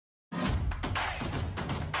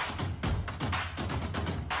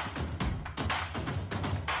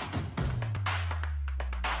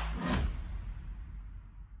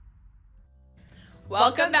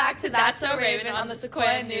Welcome back to That's So Raven on the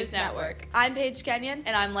Sequoia News Network. I'm Paige Kenyon.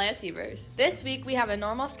 And I'm Leia Sievers. This week we have a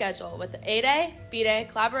normal schedule with A-Day, B-Day,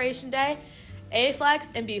 Collaboration Day,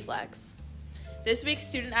 A-Flex, and B-Flex. This week's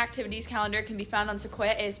student activities calendar can be found on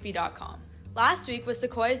SequoiaASB.com. Last week was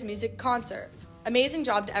Sequoia's music concert. Amazing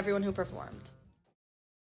job to everyone who performed.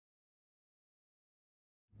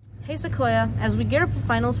 Hey Sequoia, as we gear up for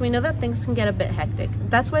finals, we know that things can get a bit hectic.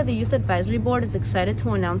 That's why the Youth Advisory Board is excited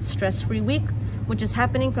to announce Stress-Free Week, which is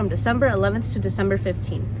happening from December 11th to December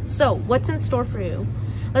 15th. So, what's in store for you?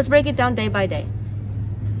 Let's break it down day by day.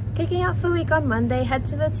 Kicking off the week on Monday, head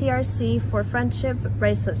to the TRC for Friendship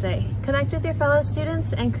Bracelet Day. Connect with your fellow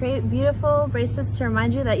students and create beautiful bracelets to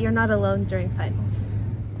remind you that you're not alone during finals.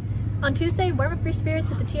 On Tuesday, warm up your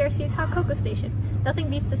spirits at the TRC's Hot Cocoa Station. Nothing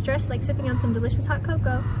beats the stress like sipping on some delicious hot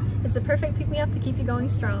cocoa. It's the perfect pick-me-up to keep you going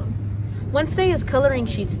strong. Wednesday is Coloring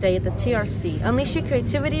Sheets Day at the TRC. Unleash your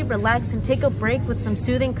creativity, relax, and take a break with some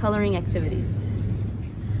soothing coloring activities.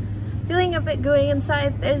 Feeling a bit gooey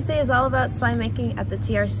inside, Thursday is all about slime making at the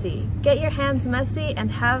TRC. Get your hands messy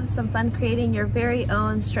and have some fun creating your very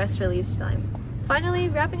own stress relief slime. Finally,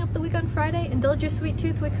 wrapping up the week on Friday, indulge your sweet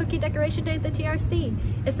tooth with Cookie Decoration Day at the TRC.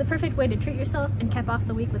 It's the perfect way to treat yourself and cap off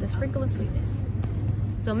the week with a sprinkle of sweetness.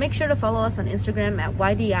 So make sure to follow us on Instagram at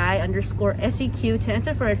YDI_SEQ to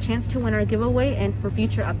enter for a chance to win our giveaway and for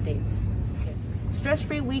future updates.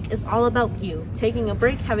 Stress-Free Week is all about you, taking a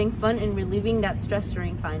break, having fun, and relieving that stress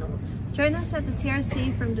during finals. Join us at the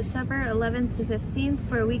TRC from December 11th to 15th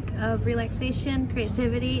for a week of relaxation,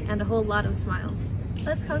 creativity, and a whole lot of smiles.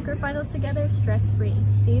 Let's conquer finals together, stress-free.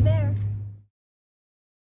 See you there.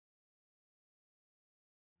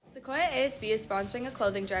 SequoiaASB is sponsoring a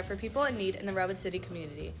clothing drive for people in need in the Redwood City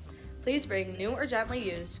community. Please bring new or gently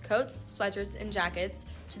used coats, sweatshirts, and jackets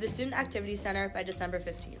to the Student Activity Center by December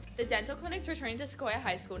 15th. The dental clinic's returning to Sequoia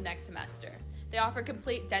High School next semester. They offer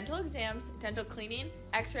complete dental exams, dental cleaning,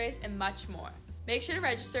 x-rays, and much more. Make sure to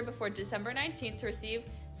register before December 19th to receive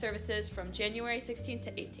services from January 16th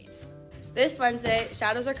to 18th. This Wednesday,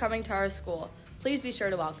 shadows are coming to our school. Please be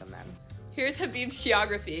sure to welcome them. Here's Habib's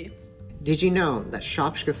geography. Did you know that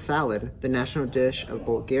shopshka salad, the national dish of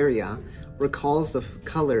Bulgaria, recalls the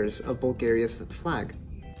colors of Bulgaria's flag?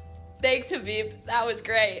 Thanks, Habib. That was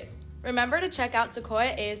great. Remember to check out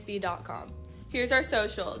SequoiaASB.com. Here's our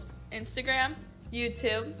socials: Instagram,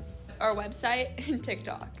 YouTube, our website, and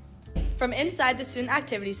TikTok. From inside the Student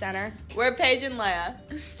Activity Center, we're Paige and Leia.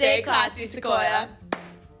 Stay classy, Sequoia.